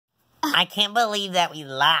I can't believe that we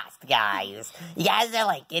lost, guys. You guys are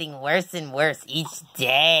like getting worse and worse each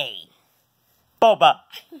day. Boba.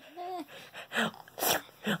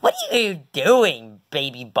 What are you doing,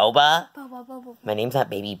 baby Boba? Boba. My name's not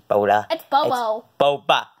baby Boba. It's Bobo. It's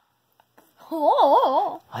Boba.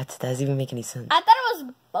 Oh. What? That doesn't even make any sense. I thought it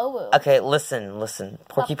was Bobo. Okay, listen.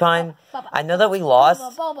 Porcupine, I know that we lost,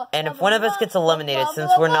 and if one of us gets eliminated,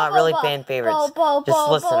 since we're not really fan favorites, just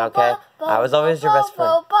listen, okay? I was always your best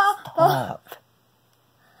friend.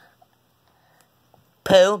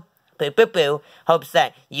 Pooh. Pooh. Hopes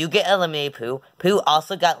that you get eliminated, Pooh. Pooh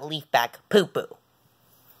also got leaf back. Poo.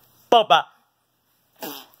 Boba.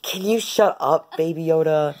 Can you shut up, Baby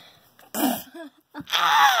Yoda?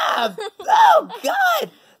 Ah! Oh,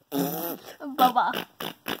 God!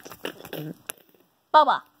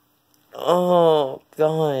 Boba. Oh,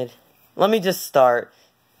 God. Let me just start.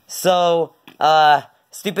 So,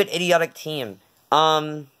 stupid, idiotic team.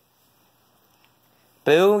 Boo,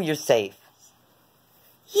 you're safe.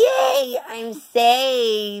 Yay, I'm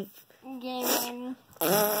safe. Gaming.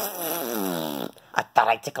 I thought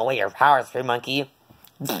I took away your powers, Free Monkey.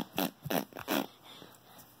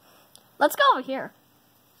 Let's go over here.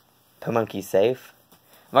 Pooh Monkey's safe.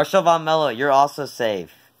 Marshall Von Mello, you're also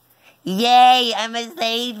safe. Yay, I'm a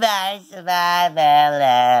safe Marshall Von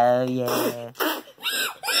Mello, yeah.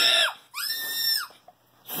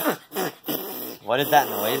 What is that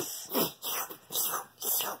noise?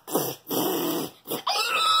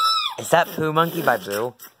 Is that Pooh Monkey by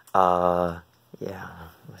Boo? Yeah,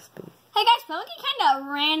 must be. Hey guys, Monkey kind of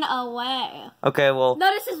ran away. Okay, well.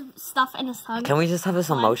 Notice his stuff in his tongue. Can we just have this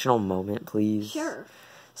emotional moment, please? Sure.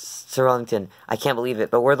 Sir Wellington, I can't believe it,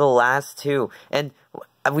 but we're the last two. And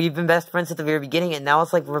we've been best friends at the very beginning, and now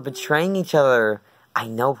it's like we're betraying each other. I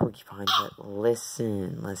know, Porcupine, but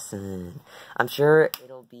listen. I'm sure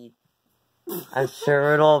it'll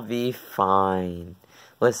be fine.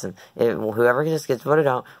 Listen, whoever just gets voted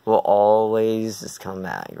out will always just come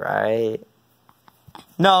back, right?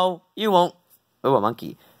 No, you won't. Oh, a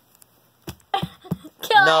monkey.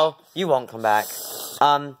 No, you won't come back.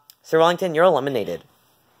 Sir Wellington, you're eliminated.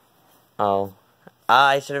 Oh.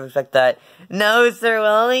 I should have expected that. No, Sir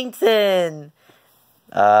Wellington!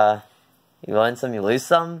 You win some, you lose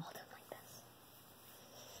some? Hold it like this.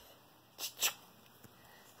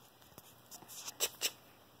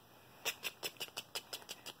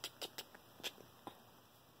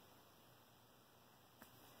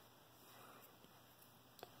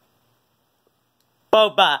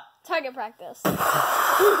 Boba! Target practice.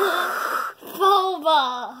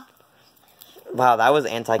 Boba! Wow, that was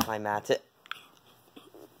anticlimactic.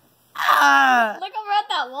 Ah! Look over at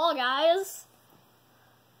that wall, guys.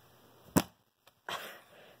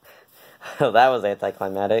 That was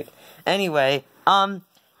anticlimactic. Anyway, go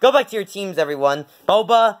back to your teams, everyone.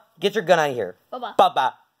 Boba, get your gun out of here.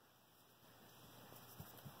 Boba.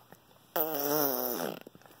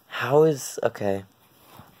 How is... Okay.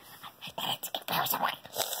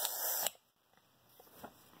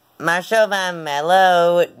 Marshall Von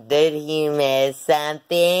Mello, did he miss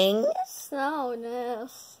something?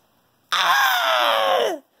 Slowness.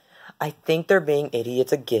 Ah! I think they're being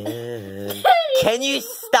idiots again. Can you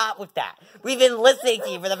stop with that? We've been listening to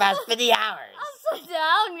you for the past 50 hours. I'm so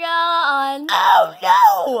down. Oh,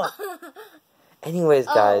 no! Anyways,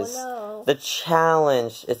 guys, the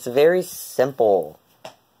challenge, it's very simple.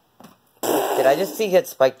 Did I just see get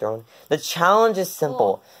spike thrown? The challenge is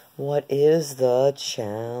simple. What is the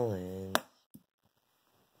challenge?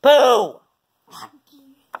 Pooh!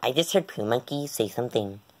 I just heard Pooh Monkey say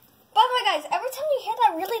something. By the way, guys, every time you hear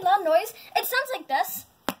that really loud noise, it sounds like this.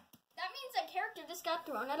 That means that character just got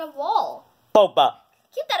thrown at a wall. Boba!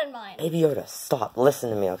 Keep that in mind. Baby Yoda, stop. Listen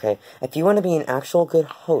to me, okay? If you want to be an actual good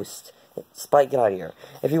host, Spike, get out of here.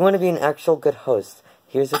 If you want to be an actual good host,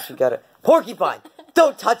 here's what you gotta... Porcupine!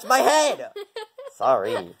 Don't touch my head!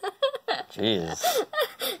 Sorry. Jeez.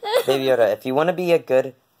 Baby Yoda, if you want to be a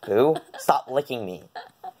good... Boo, stop licking me.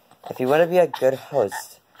 If you want to be a good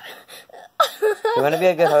host... If you want to be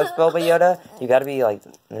a good host, Boba Yoda, you gotta be like...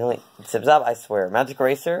 Zip Zop, I swear. Magic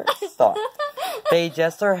Racer, stop. They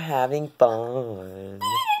just are having fun.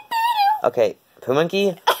 Okay, Pooh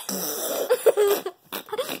Monkey.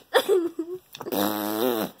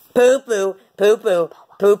 Poo poo, poo poo,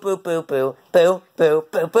 poo poo poo poo, poo poo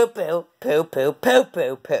poo poo poo, poo poo poo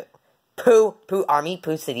poo poo. Poo, Pooh Army,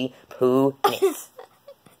 Pooh City, Pooh Nix.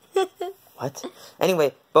 What?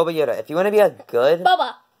 Anyway, Boba Yoda, if you want to be a good...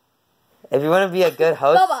 Boba. If you want to be a good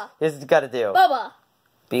host, Boba. here's what you gotta do. Boba.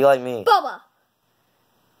 Be like me. Boba.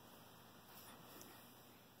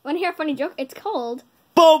 Want to hear a funny joke? It's called...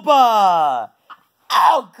 Boba!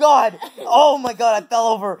 Oh, God. Oh, my God. I fell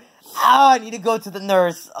over. I need to go to the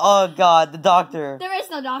nurse. Oh, God. The doctor. There is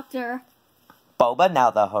no doctor. Boba, now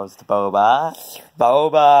the host. Boba.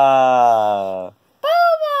 Boba.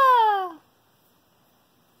 Boba!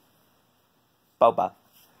 Boba.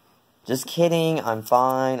 Just kidding. I'm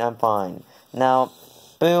fine. I'm fine. Now,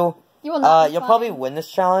 Boo, You will not be you'll fine. probably win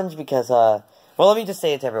this challenge because, well, let me just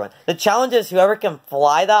say it to everyone. The challenge is whoever can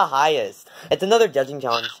fly the highest. It's another judging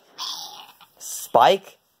challenge.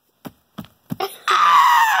 Spike?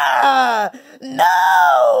 Ah!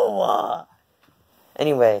 No!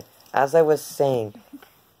 Anyway, as I was saying...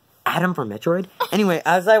 Adam from Metroid? Anyway,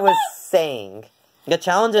 as I was saying... The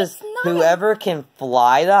challenge is whoever can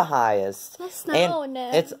fly the highest. And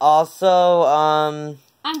it's also,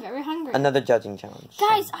 I'm very hungry. another judging challenge.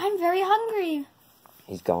 Guys, I'm very hungry.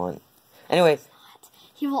 He's gone. Anyway,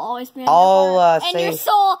 He will always be in I'll, your heart and say- your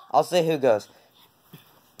soul. I'll say who goes.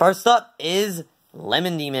 First up is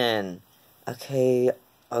Lemon Demon. Okay,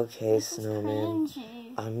 Snowman.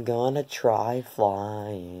 Cringy. I'm gonna try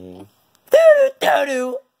flying.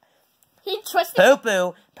 Doo-doo-doo-doo. He twisted.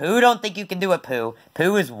 Poo-poo. Poo don't think you can do it, Poo.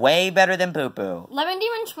 Poo is way better than Poo-poo. Lemon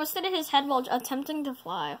Demon twisted his head while attempting to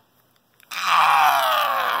fly.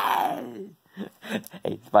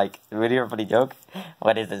 Hey, Spike, you want to hear a funny joke?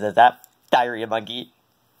 What is this? Is that diarrhea monkey?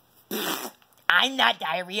 I'm not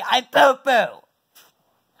diarrhea, I'm poo-poo!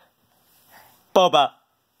 Boba.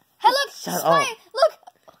 Hey, look! Shut Spike! up. Look!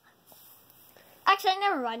 Actually,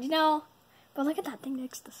 never mind, But look at that thing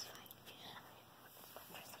next to Spike.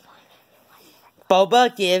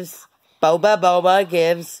 Boba gives 5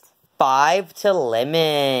 to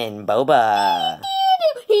Lemon. Boba.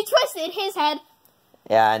 He twisted his head.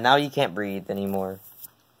 Yeah, now you can't breathe anymore.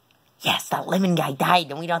 Yes, that lemon guy died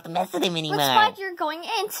and we don't have to mess with him anymore. Which Spike you're going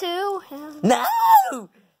into? No!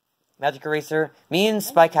 Magic Eraser, me and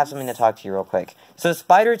Spike have something to talk to you real quick. So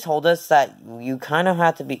Spider told us that you kind of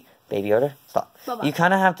have to be... Baby Yoda, stop. Boba. You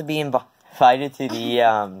kind of have to be invited to the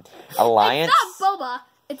Alliance. It's not Boba,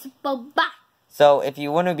 it's Boba. So if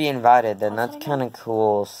you want to be invited, then that's kind of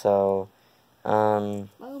cool. So, yeah.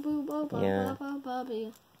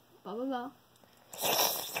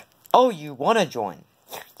 Oh, you want to join?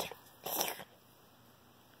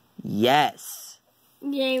 Yes.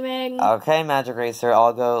 Gaming. Okay, Magic Racer,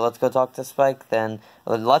 I'll go. Let's go talk to Spike. Then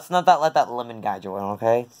let's not let that lemon guy join.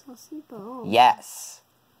 Okay? Yes.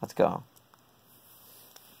 Let's go.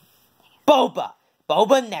 Boba.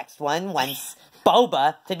 Boba next one wants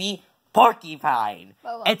Boba to be porcupine.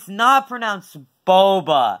 Boba. It's not pronounced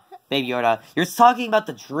Boba, Baby Yoda. You're talking about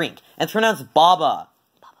the drink. It's pronounced Baba.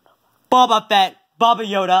 Boba Fett. Baba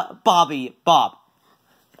Yoda. Bobby. Bob.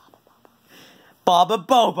 Baba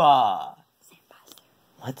Boba.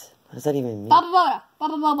 What? What does that even mean? Baba Boba.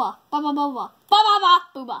 Baba Boba. Baba Boba. Baba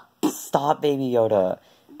Booba. Stop, Baby Yoda.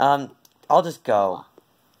 I'll just go.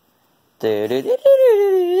 He's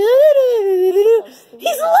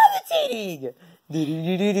levitating!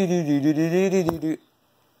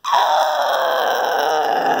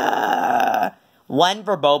 One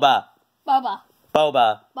for Boba. Boba.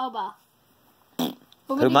 Boba. Boba.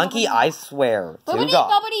 Who monkey, I swear. To Boobity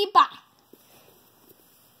God. bobbity ba.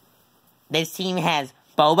 This team has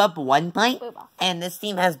Boba 1 point, Boba. and this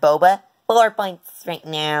team has Boba 4 points right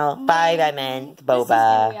now. Bye, I meant Boba. This is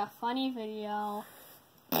gonna be a funny video.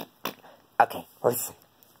 Okay, listen.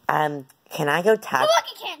 Can I go tap? Oh, look,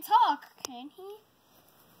 he can't talk, can he?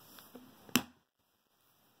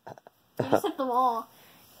 He just hit the wall.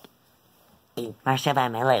 Hey,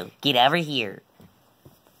 Marshmallow, get over here.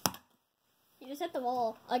 He just hit the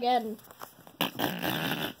wall again.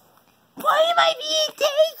 Why am I being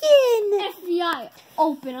taken? FBI,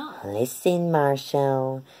 open up. Listen,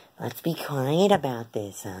 Marshall. Let's be quiet about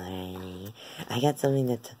this already. I got something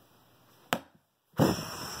to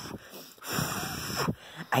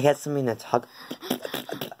talk.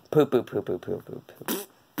 Poo poo poo poo poo poo poo.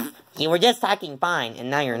 You were just talking fine, and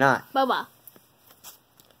now you're not. Boba.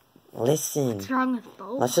 Listen. What's wrong with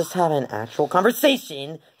Boba? Let's just have an actual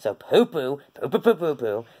conversation. So poo poo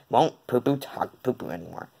won't poo poo talk poo poo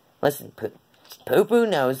anymore. Listen, poo poo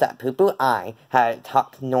knows that poo poo I had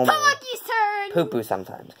talked normal. Monkey's turn. Poo poo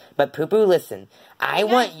sometimes, but poo poo listen. I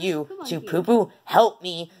want you to poo poo help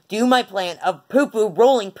me do my plan of poo poo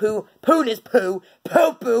rolling poo this poo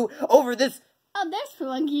over this Oh, there's Poo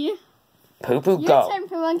Monkey. poo Your go. turn,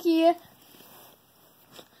 Poo Monkey.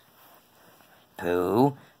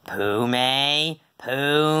 Poo May.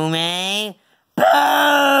 Poo.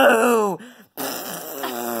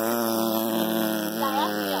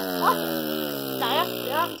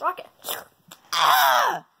 Rocket.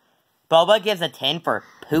 Ah! Boba gives a 10 for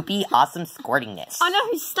poopy awesome squirtingness. Oh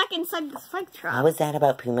no, he's stuck inside the spike trap. How was that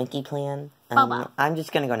about Poo Monkey Plan? Boba. I'm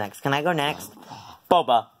just gonna go next. Can I go next?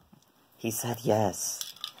 Boba. He said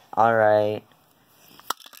yes. Alright.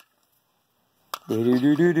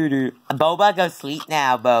 Boba, go sleep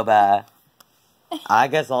now, Boba. I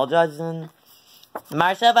guess I'll judge then.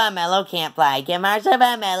 Marshmallow can't fly. Can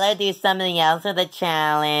Marshmallow do something else with the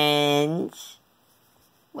challenge?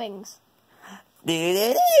 Wings. Oh,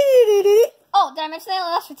 did I mention they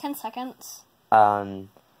only last for 10 seconds?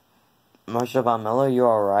 Marshmallow, you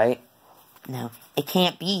alright? No, it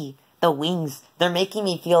can't be. The wings, they're making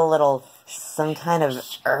me feel a little, some kind of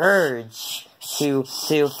urge to,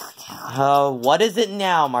 what is it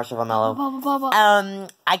now, Marshmallow?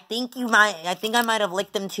 I think I might have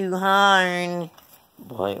licked them too hard.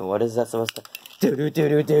 Boy, what is that supposed to,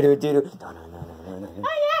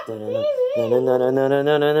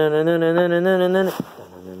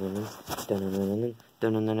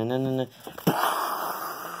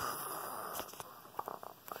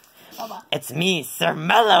 It's me, Sir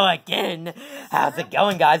Mellow again. How's it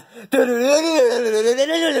going, guys?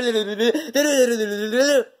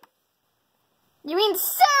 You mean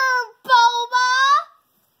Sir Boba?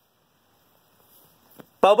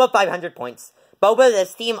 Boba, 500 points. Boba,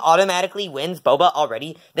 this team automatically wins. Boba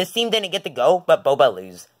already. This team didn't get to go, but Boba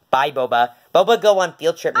lose. Bye, Boba. Boba, go on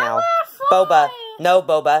field trip now. Boba. No,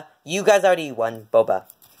 Boba. You guys already won, Boba.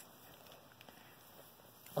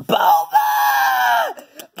 Boba!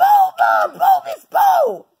 Boba! Boba's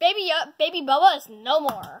Bo! Baby Boba is no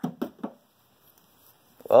more.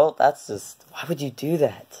 Well, that's just... Why would you do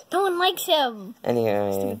that? No one likes him.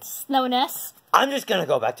 Anyway... Slowness. I'm just gonna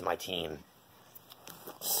go back to my team.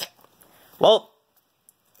 Well,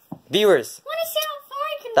 viewers... Want to see how far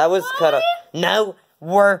I can that was fly? cut up. No,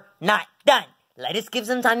 we're not done. Let us give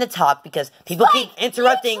some time to talk because people keep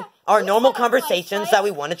interrupting our normal conversations that we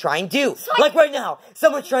want to try and do. Like right now,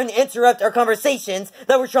 someone's trying to interrupt our conversations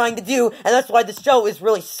that we're trying to do, and that's why the show is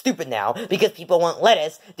really stupid now, because people won't let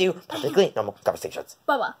us do perfectly normal conversations.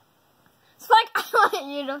 Boba. Spike, I want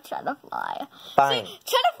you to try to fly. Fine. See,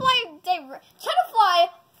 try to fly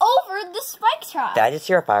over the spike trap. Did I just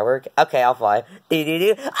hear a firework? Okay, I'll fly.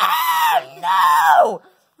 Oh,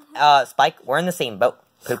 no! Spike, we're in the same boat.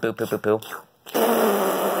 Poo, poo, poo, poo, poo.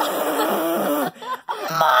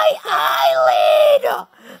 My eyelid!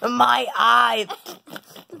 My eye!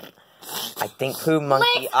 I think Poo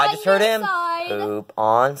Monkey. I just heard him. Poop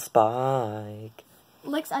on Spike.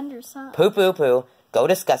 Licks underside. Poo Poo Poo. Go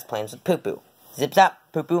discuss plans with Poo Poo. Zip zap,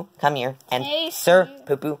 Poo Poo, come here. And Sir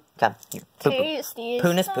Poo Poo, come here. Poo Poo.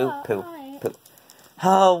 Poonus Poo Poo Poo.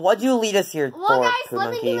 Oh, what'd you lead us here for, Well, guys, Poo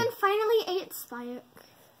Monkey? Lemon Demon finally ate Spike.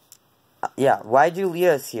 Yeah, why'd you lead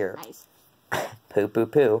us here? Nice. Poo Poo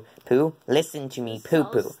Poo. Poo, listen to me, Poo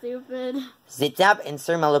Poo. So stupid. Zip Zap and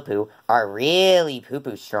Sir Mellowpoo are really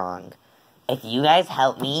poo-poo strong. If you guys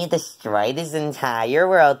help me destroy this entire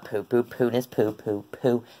world, poo-poo, poonus, poo-poo,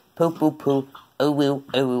 poo, poo-poo, poo, ooh-woo,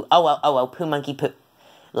 ooh-woo, oh-oh, Poo Monkey, poo.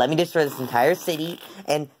 Let me destroy this entire city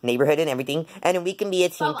and neighborhood and everything, and then we can be a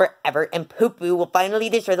team forever, and Poo-poo will finally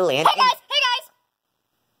destroy the land. Hey guys!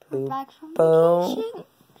 We're back from vacation.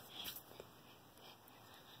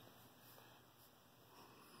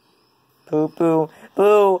 Poo, poo,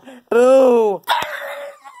 poo, poo.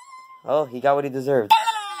 Oh, he got what he deserved.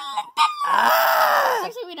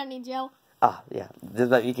 Actually, we don't need Joe. Oh, yeah.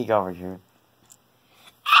 You can go over here.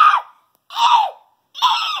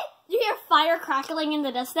 You hear fire crackling in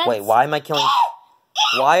the distance? Wait, why am I killing...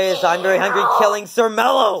 Why is I'm Very Hungry killing Sir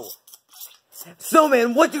Mellow?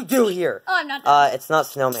 Snowman, what'd you do here? Oh, I'm not done. It's not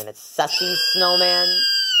Snowman. It's Sassy Snowman.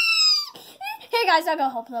 Hey, guys, I'll go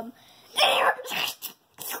help them.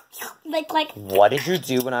 Like... What did you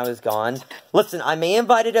do when I was gone? Listen, I may have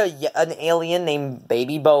invited an alien named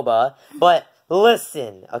Baby Boba, but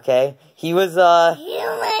listen, okay? He was,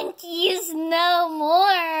 He's no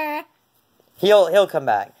more. He'll come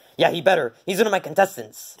back. Yeah, he better. He's one of my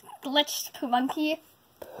contestants. Glitched Poo Monkey.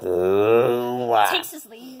 Poo. Takes his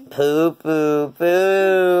leave. Poo, poo,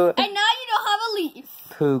 poo. And now you don't have a leaf.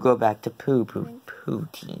 Poo, go back to poo, poo, poo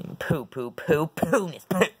team. Poo, poo, poo, poo-ness.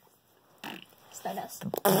 Stardust.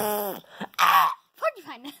 Ah.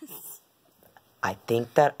 Porcupineness. I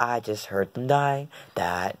think that I just heard them die.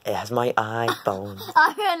 That is my iPhone.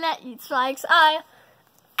 I'm gonna eat Spike's eye.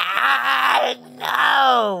 Ah,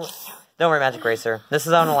 no! Don't worry, Magic Racer. This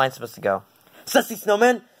is how the line's supposed to go. Sussy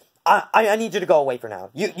Snowman, I need you to go away for now.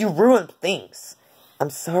 You ruined things. I'm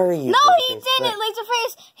sorry. No, he didn't,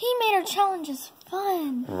 Laserface. He made our challenges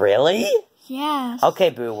fun. Really? Yes. Okay,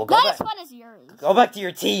 Boo, we'll go Not back. as fun as yours. Go back to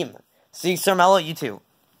your team. See, Sir Mellow, you too.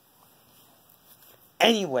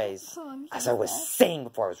 Anyways, as I was saying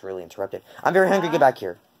before I was really interrupted, I'm very hungry. Get back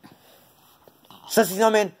here. Sussy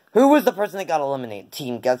Snowman, who was the person that got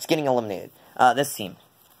eliminated? That's getting eliminated. This team.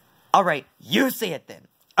 Alright, you say it then.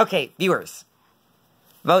 Okay, viewers.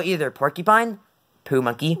 Vote either Porcupine, Poo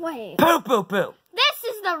Monkey, Wait. Poo Poo Poo. This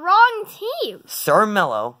is the wrong team. Sir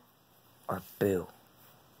Mellow, or Boo.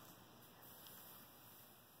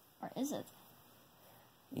 Or is it?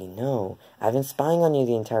 You know, I've been spying on you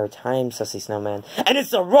the entire time, Sussy Snowman. And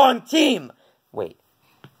it's the wrong team! Wait,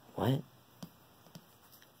 what?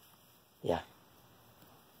 Yeah.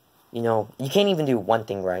 You know, you can't even do one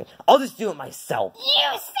thing right. I'll just do it myself.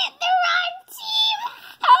 You said the wrong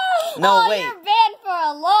team! No, wait. You're banned for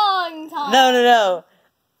a long time. No.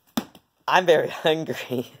 I'm very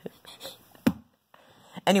hungry.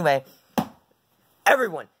 Anyway,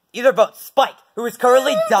 everyone, either vote Spike, who is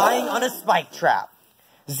currently dying on a spike trap.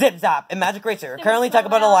 Zip Zap and Magic Racer are currently talking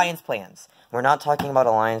about alliance plans. We're not talking about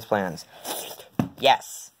alliance plans.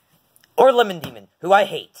 Yes. Or Lemon Demon, who I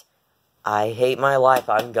hate. I hate my life,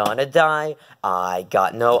 I'm gonna die. I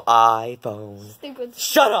got no iPhone. Stupid.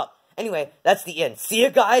 Shut up! Anyway, that's the end. See you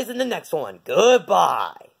guys in the next one.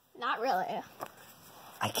 Goodbye. Not really.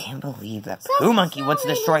 I can't believe that Pooh Monkey wants to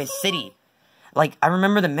destroy a city. Like, I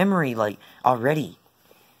remember the memory, like, already.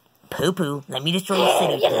 Poo Poo, let me destroy your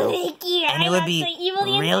city, Pooh. And it would be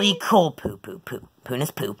really cool, Poo Poo Poo.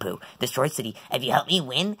 Poonus Poo Poo. Destroy city. If you help me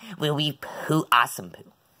win, we'll be Pooh Awesome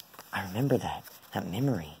Pooh. I remember that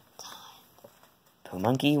memory. Pooh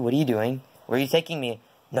Monkey, what are you doing? Where are you taking me?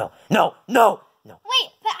 No. Wait,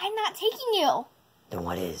 but I'm not taking you. Then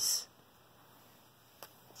what is?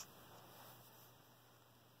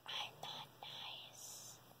 I'm not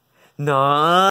nice. No.